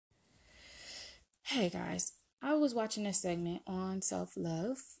Hey guys, I was watching a segment on self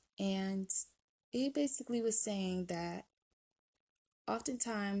love, and it basically was saying that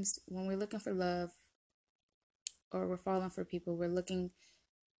oftentimes when we're looking for love or we're falling for people, we're looking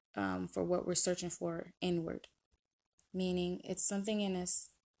for what we're searching for inward, meaning it's something in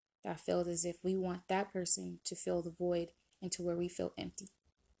us that feels as if we want that person to fill the void into where we feel empty.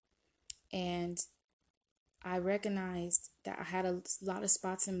 And I recognized that I had a lot of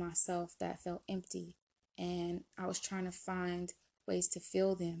spots in myself that felt empty, and I was trying to find ways to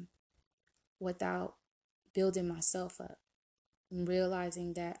fill them without building myself up and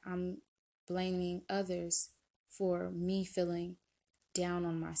realizing that I'm blaming others for me feeling down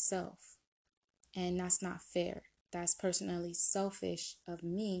on myself. And that's not fair. That's personally selfish of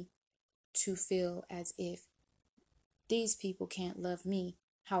me to feel as if these people can't love me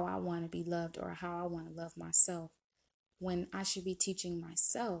how I want to be loved or how I want to love myself, when I should be teaching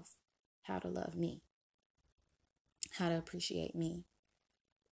myself how to love me, how to appreciate me.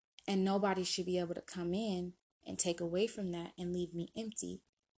 And nobody should be able to come in and take away from that and leave me empty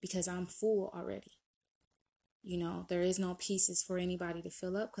because I'm full already. There is no pieces for anybody to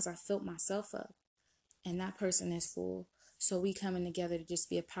fill up because I filled myself up and that person is full. So we coming together to just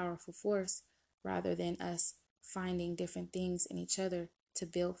be a powerful force rather than us finding different things in each other to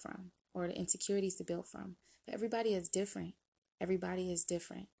build from or the insecurities to build from. But everybody is different. Everybody is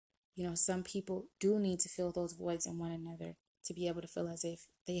different. Some people do need to fill those voids in one another to be able to feel as if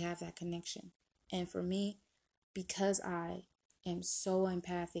they have that connection. And for me, because I am so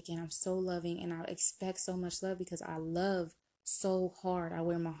empathic and I'm so loving and I expect so much love because I love so hard. I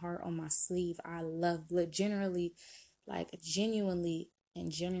wear my heart on my sleeve. I love, generally, like genuinely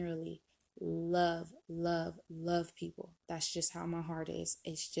and generally love people. That's just how my heart is.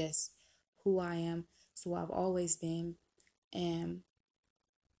 It's just who I am. So I've always been. And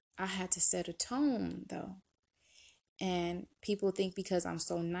I had to set a tone though. And people think because I'm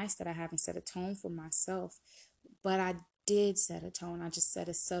so nice that I haven't set a tone for myself. But I did set a tone. I just set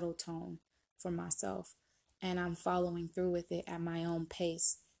a subtle tone for myself. And I'm following through with it at my own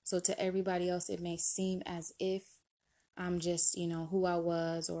pace. So to everybody else, it may seem as if I'm just, who I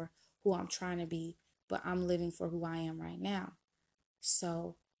was or who I'm trying to be. But I'm living for who I am right now.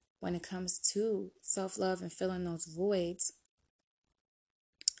 So when it comes to self-love and filling those voids,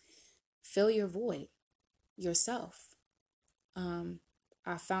 fill your void yourself.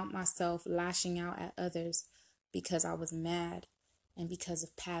 I found myself lashing out at others because I was mad and because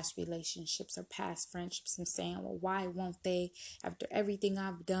of past relationships or past friendships and saying, well, why won't they, after everything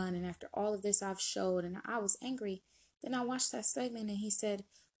I've done and after all of this I've showed, and I was angry. Then I watched that segment and he said,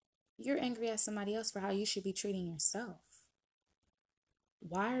 you're angry at somebody else for how you should be treating yourself.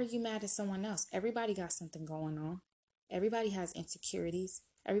 Why are you mad at someone else? Everybody got something going on. Everybody has insecurities.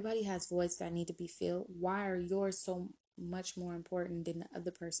 Everybody has voids that need to be filled. Why are yours so much more important than the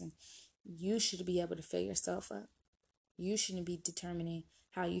other person? You should be able to fill yourself up. You shouldn't be determining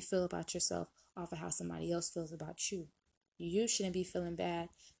how you feel about yourself off of how somebody else feels about you. You shouldn't be feeling bad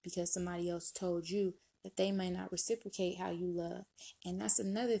because somebody else told you that they may not reciprocate how you love. And that's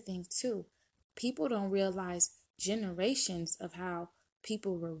another thing too. People don't realize generations of how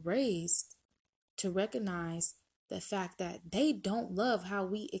people were raised to recognize the fact that they don't love how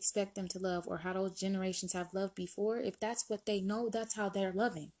we expect them to love or how those generations have loved before. If that's what they know, that's how they're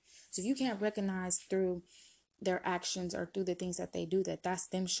loving. So if you can't recognize through their actions or through the things that they do that that's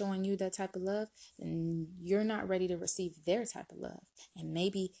them showing you that type of love, then you're not ready to receive their type of love. And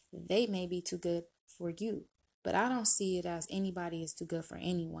maybe they may be too good for you. But I don't see it as anybody is too good for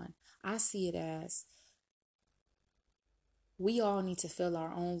anyone. I see it as we all need to fill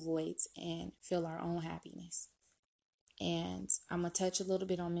our own voids and fill our own happiness. And I'm going to touch a little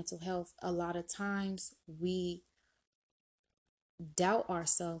bit on mental health. A lot of times we doubt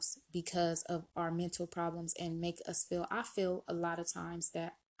ourselves because of our mental problems and make us feel, I feel a lot of times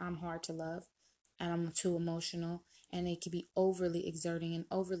that I'm hard to love and I'm too emotional, and it can be overly exerting and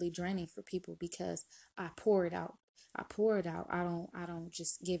overly draining for people because I pour it out. I pour it out. I don't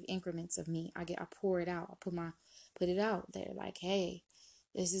just give increments of me. I pour it out. Put it out there like, hey,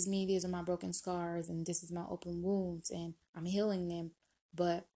 this is me, these are my broken scars and this is my open wounds and I'm healing them.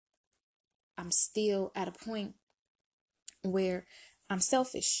 But I'm still at a point where I'm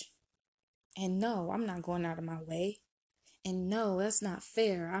selfish. And no, I'm not going out of my way. And no, that's not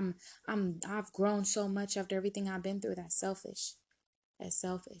fair. I've grown so much after everything I've been through. That's selfish. That's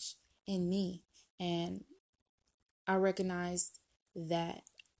selfish in me. And I recognized that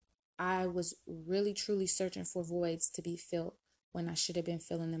I was really truly searching for voids to be filled when I should have been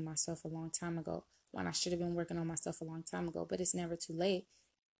filling them myself a long time ago. When I should have been working on myself a long time ago. But it's never too late.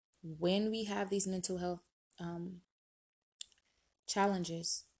 when we have these mental health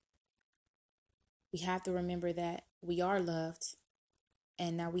challenges, we have to remember that we are loved,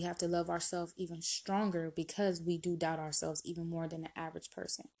 and now we have to love ourselves even stronger because we do doubt ourselves even more than the average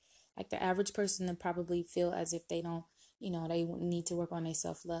person. Like the average person will probably feel as if they don't, they need to work on their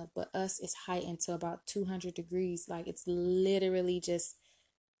self-love. But us is heightened to about 200 degrees. Like it's literally just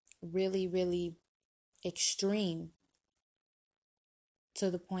really, really extreme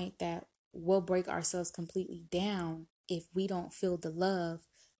to the point that we'll break ourselves completely down if we don't feel the love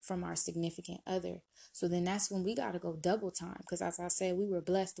from our significant other. So then that's when we got to go double time, because as I said, we were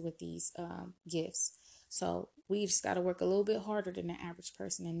blessed with these gifts. So we just got to work a little bit harder than the average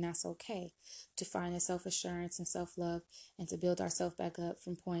person, and that's okay, to find the self-assurance and self-love and to build ourselves back up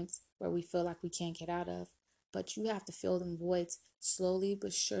from points where we feel like we can't get out of. But you have to fill them voids slowly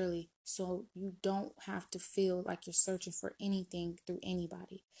but surely, so you don't have to feel like you're searching for anything through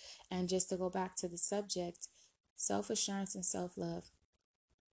anybody. And just to go back to the subject, self-assurance and self-love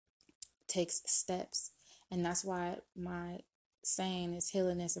takes steps. And that's why my saying is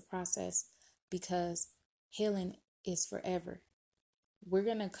healing is a process, because healing is forever. We're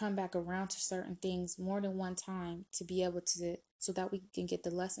going to come back around to certain things more than one time to be able to, so that we can get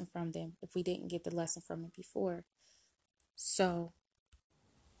the lesson from them if we didn't get the lesson from it before. So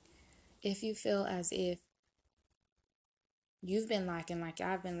if you feel as if you've been lacking, like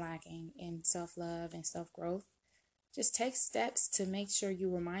I've been lacking in self-love and self-growth, just take steps to make sure you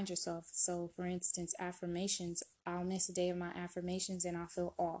remind yourself. So for instance, affirmations, I'll miss a day of my affirmations and I'll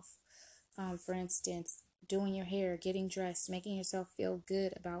feel off. For instance, doing your hair, getting dressed, making yourself feel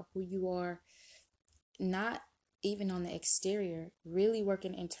good about who you are, not even on the exterior, really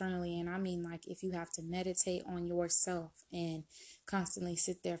working internally. And I mean, like, if you have to meditate on yourself and constantly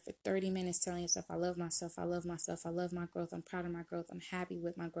sit there for 30 minutes telling yourself, I love myself, I love myself, I love my growth, I'm proud of my growth, I'm happy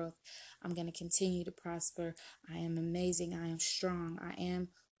with my growth, I'm going to continue to prosper, I am amazing, I am strong, I am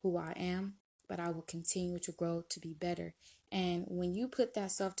who I am, but I will continue to grow to be better. And when you put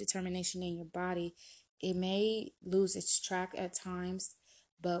that self-determination in your body, it may lose its track at times,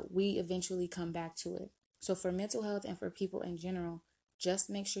 but we eventually come back to it. So for mental health and for people in general,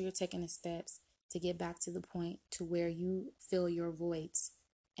 just make sure you're taking the steps to get back to the point to where you fill your voids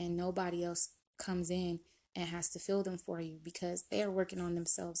and nobody else comes in and has to fill them for you, because they're working on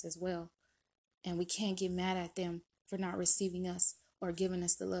themselves as well. And we can't get mad at them for not receiving us or giving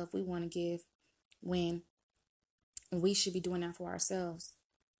us the love we want to give, when we should be doing that for ourselves.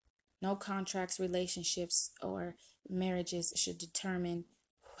 No contracts, relationships, or marriages should determine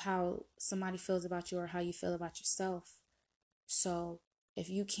how somebody feels about you or how you feel about yourself. So if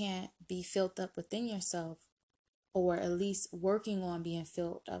you can't be filled up within yourself, or at least working on being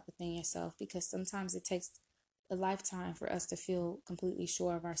filled up within yourself, because sometimes it takes a lifetime for us to feel completely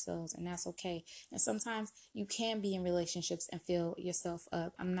sure of ourselves, and that's okay. And sometimes you can be in relationships and fill yourself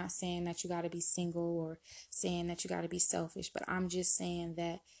up. I'm not saying that you got to be single or saying that you got to be selfish, but I'm just saying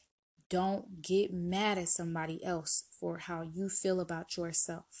that don't get mad at somebody else for how you feel about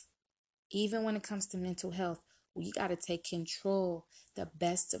yourself. Even when it comes to mental health, we got to take control the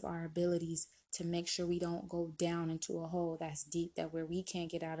best of our abilities to make sure we don't go down into a hole that's deep, that where we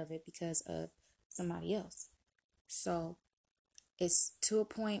can't get out of it because of somebody else. So it's to a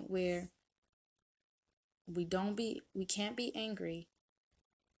point where we can't be angry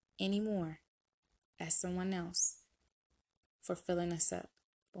anymore at someone else for filling us up,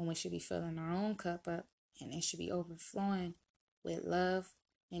 but we should be filling our own cup up, and it should be overflowing with love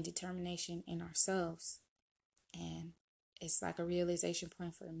and determination in ourselves. And it's like a realization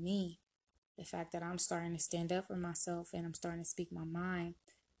point for me, the fact that I'm starting to stand up for myself and I'm starting to speak my mind.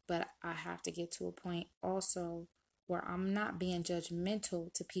 But I have to get to a point also where I'm not being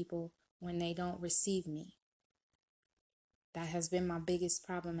judgmental to people when they don't receive me. That has been my biggest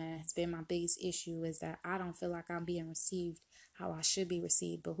problem, and has been my biggest issue, is that I don't feel like I'm being received how I should be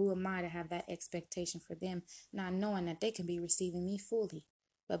received. But who am I to have that expectation for them, not knowing that they can be receiving me fully?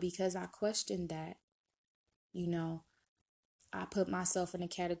 But because I questioned that, I put myself in a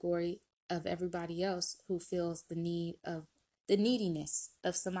category of everybody else who feels the neediness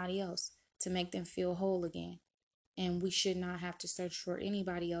of somebody else to make them feel whole again. And we should not have to search for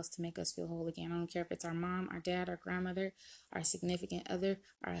anybody else to make us feel whole again. I don't care if it's our mom, our dad, our grandmother, our significant other,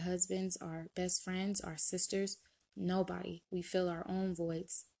 our husbands, our best friends, our sisters. Nobody. We fill our own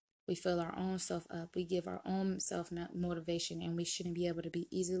voids. We fill our own self up. We give our own self motivation, and we shouldn't be able to be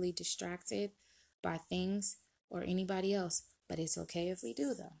easily distracted by things or anybody else. But it's okay if we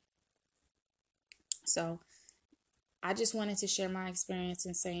do, though. So I just wanted to share my experience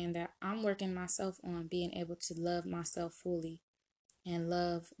in saying that I'm working myself on being able to love myself fully. and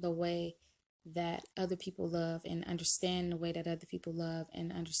love the way that other people love, and understand the way that other people love,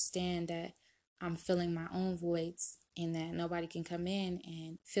 and understand that I'm filling my own voids and that nobody can come in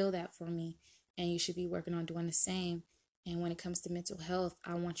and fill that for me. And you should be working on doing the same. And when it comes to mental health,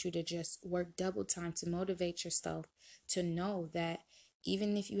 I want you to just work double time to motivate yourself to know that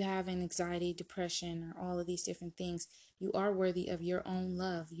even if you have an anxiety, depression, or all of these different things, you are worthy of your own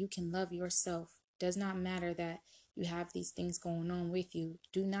love. You can love yourself. Does not matter that you have these things going on with you.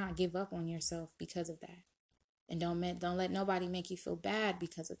 Do not give up on yourself because of that. And don't let nobody make you feel bad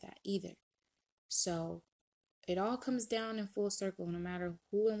because of that either. So it all comes down in full circle, no matter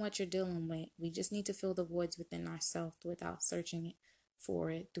who and what you're dealing with. We just need to fill the voids within ourselves without searching it for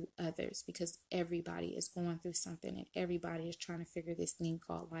it through others, because everybody is going through something and everybody is trying to figure this thing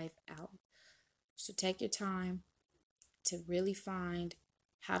called life out. So take your time to really find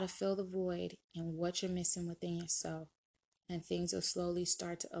how to fill the void and what you're missing within yourself. And things will slowly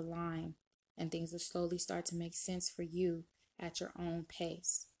start to align, and things will slowly start to make sense for you at your own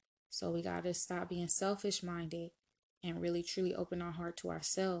pace. So we got to stop being selfish minded and really truly open our heart to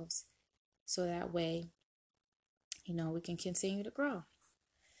ourselves, so that way, we can continue to grow.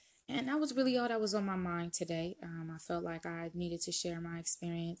 And that was really all that was on my mind today. I felt like I needed to share my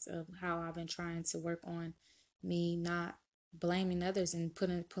experience of how I've been trying to work on me not blaming others and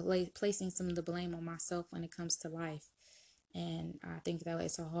placing some of the blame on myself when it comes to life. And I think that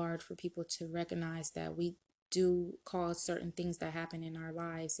it's hard for people to recognize that we do cause certain things that happen in our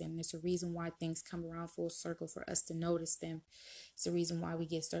lives. And there's a reason why things come around full circle for us to notice them. It's a reason why we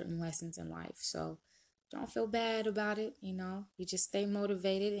get certain lessons in life. So don't feel bad about it. You just stay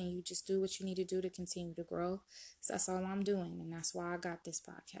motivated and you just do what you need to do to continue to grow. So that's all I'm doing. And that's why I got this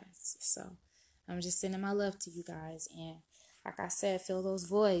podcast. So I'm just sending my love to you guys. And like I said, fill those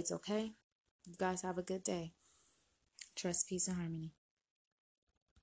voids, okay? You guys have a good day. Trust, peace, and harmony.